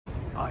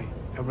Hi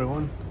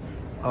everyone.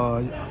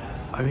 Uh,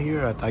 I'm here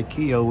at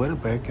IKEA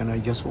Winnipeg, and I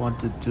just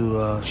wanted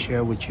to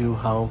share with you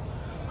how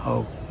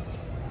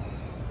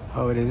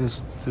how it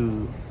is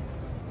to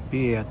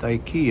be at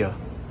IKEA.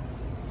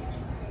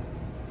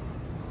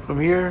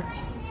 From here,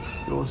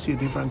 you will see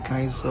different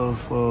kinds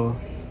of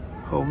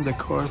home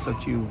decors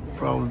that you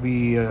probably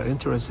be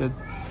interested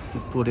to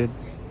put it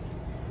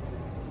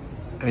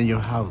in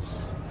your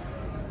house.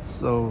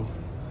 So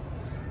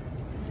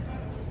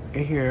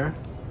in here,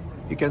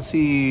 you can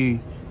see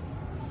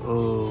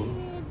uh,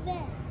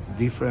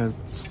 different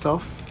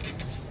stuff,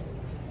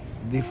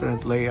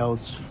 different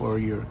layouts for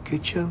your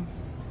kitchen,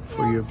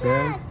 for your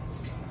bed,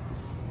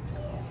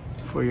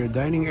 for your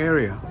dining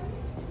area.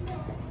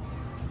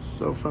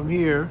 So from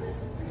here,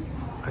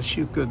 as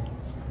you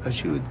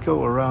would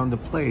go around the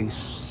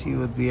place, you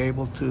would be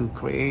able to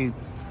create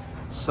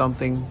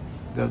something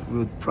that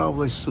would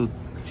probably suit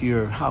to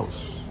your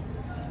house.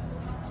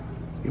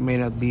 You may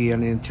not be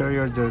an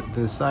interior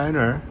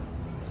designer,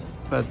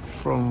 but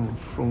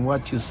from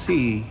what you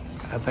see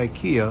at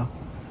IKEA,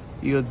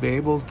 you would be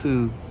able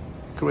to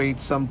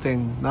create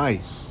something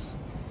nice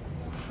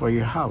for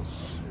your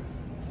house.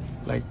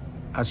 Like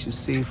as you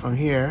see from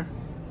here,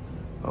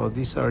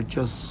 these are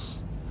just,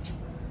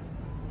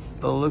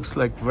 it looks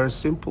like very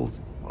simple,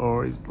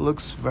 or it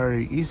looks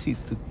very easy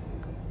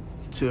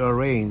to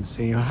arrange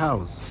in your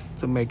house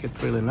to make it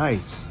really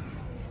nice.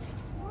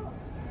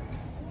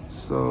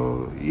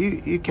 So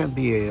you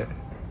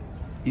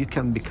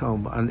can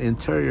become an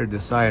interior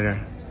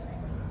designer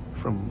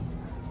from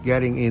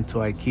getting into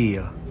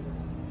IKEA.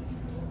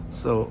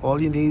 So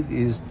all you need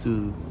is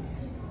to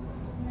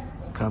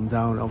come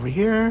down over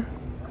here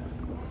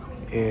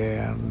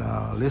and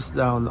list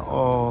down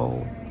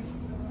all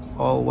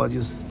what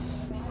you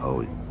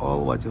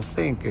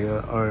think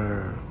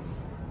are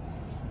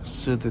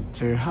suited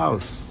to your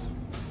house,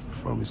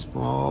 from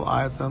small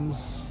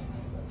items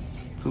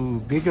to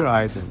bigger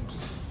items,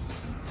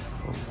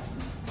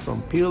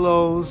 from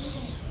pillows,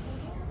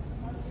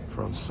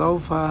 from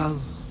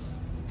sofas,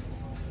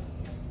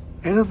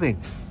 anything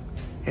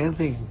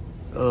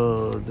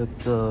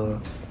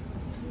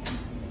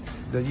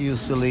that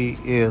usually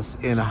is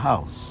in a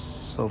house.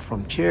 So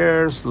from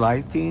chairs,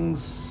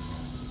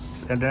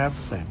 lightings, and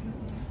everything.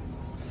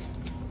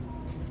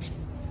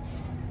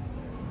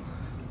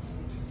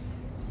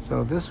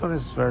 So this one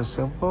is very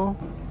simple.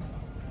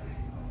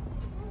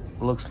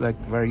 Looks like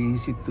very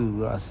easy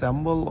to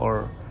assemble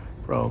or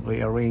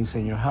probably arrange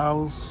in your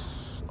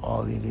house.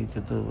 All you need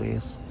to do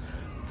is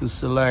to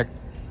select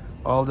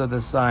all the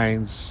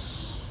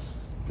designs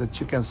that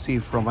you can see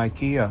from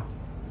IKEA.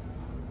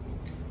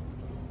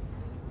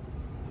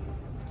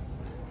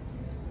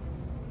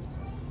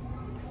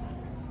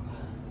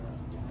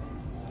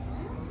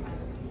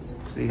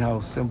 See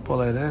how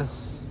simple it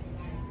is?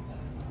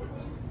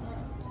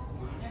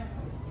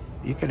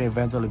 You can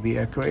eventually be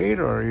a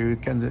creator, or you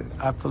can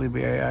actually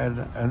be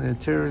an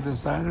interior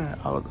designer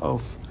out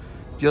of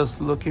just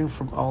looking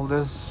from all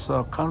these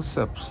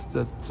concepts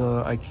that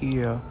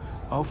IKEA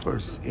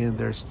offers in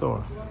their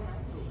store.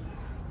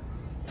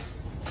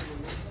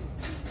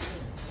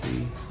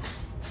 See,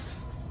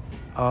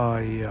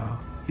 I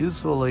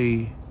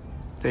usually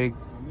take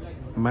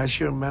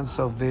measurements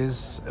of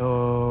these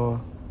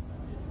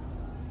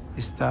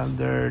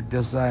standard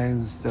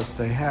designs that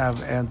they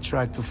have and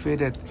try to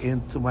fit it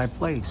into my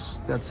place.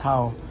 That's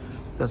how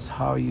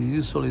you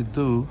usually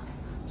do.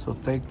 So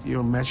take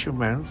your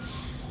measurements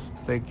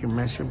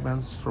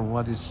from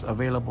what is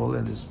available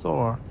in the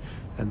store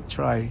and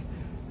try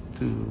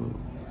to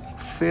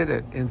fit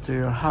it into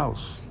your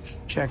house.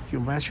 Check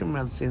your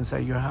measurements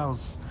inside your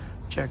house.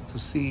 Check to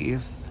see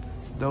if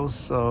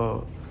those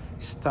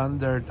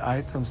standard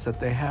items that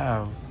they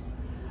have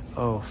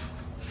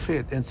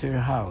fit into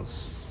your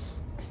house.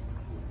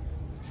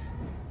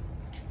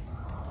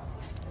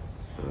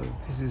 So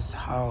this is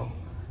how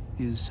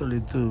you usually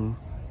do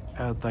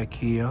at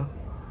IKEA.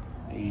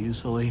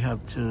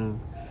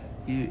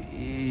 You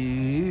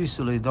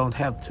usually don't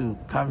have to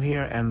come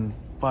here and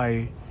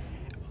buy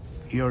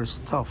your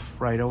stuff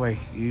right away.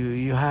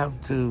 You have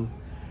to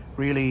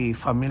really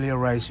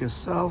familiarize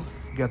yourself,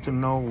 get to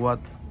know what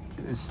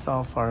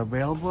stuff are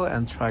available,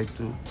 and try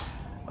to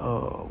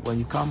when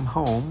you come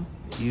home,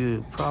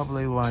 you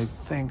probably might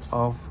think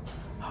of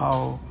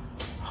how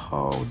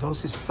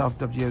those stuff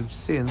that you've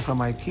seen from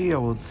IKEA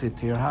would fit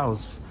to your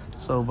house.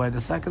 So by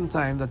the second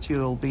time that you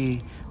will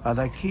be at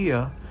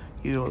IKEA,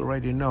 you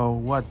already know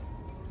what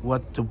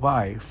to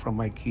buy from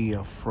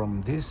IKEA.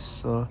 From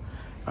these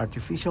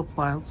artificial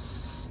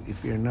plants,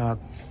 if you're not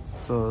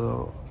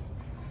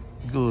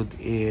good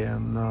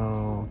in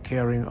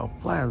caring of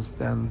plants,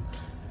 then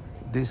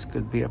this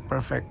could be a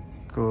perfect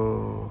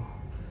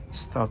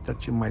stuff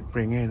that you might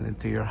bring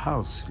into your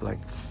house, like.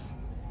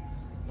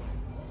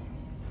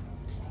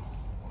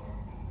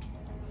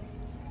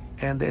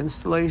 And the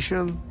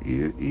installation,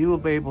 you will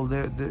be able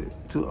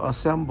to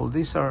assemble.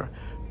 These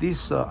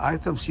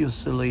items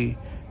usually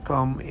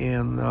come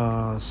in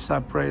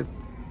separate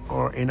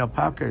or in a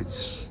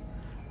package,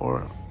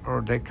 or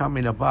they come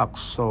in a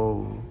box.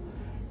 So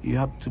You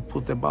have to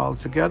put them all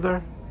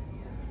together,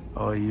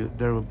 or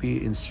there will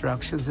be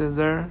instructions in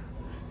there.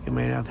 You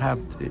may not have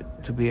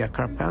to be a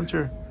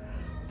carpenter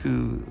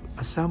to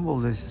assemble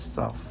this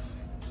stuff.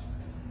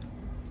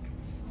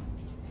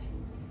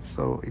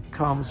 So it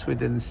comes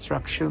with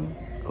instruction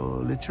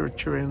or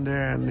literature in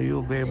there, and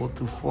you'll be able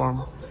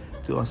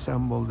to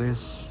assemble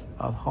this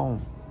at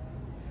home.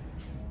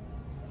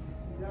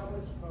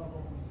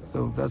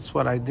 So that's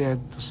what I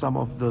did to some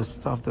of the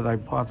stuff that I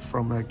bought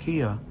from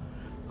IKEA.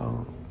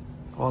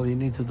 All you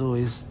need to do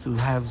is to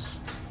have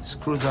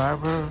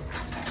screwdriver,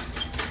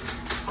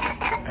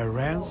 a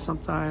wrench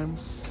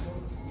sometimes,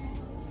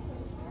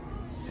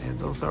 and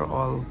those are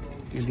all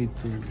you need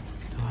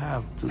to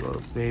have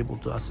to be able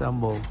to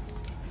assemble.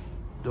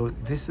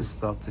 This is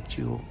stuff that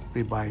you'll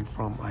be buying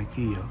from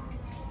IKEA.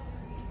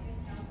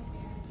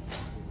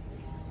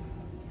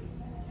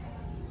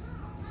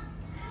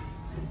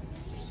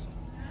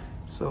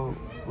 So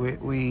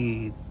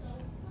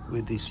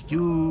with these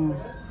new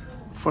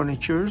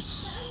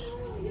furnitures,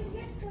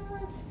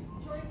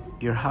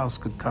 your house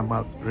could come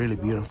out really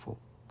beautiful.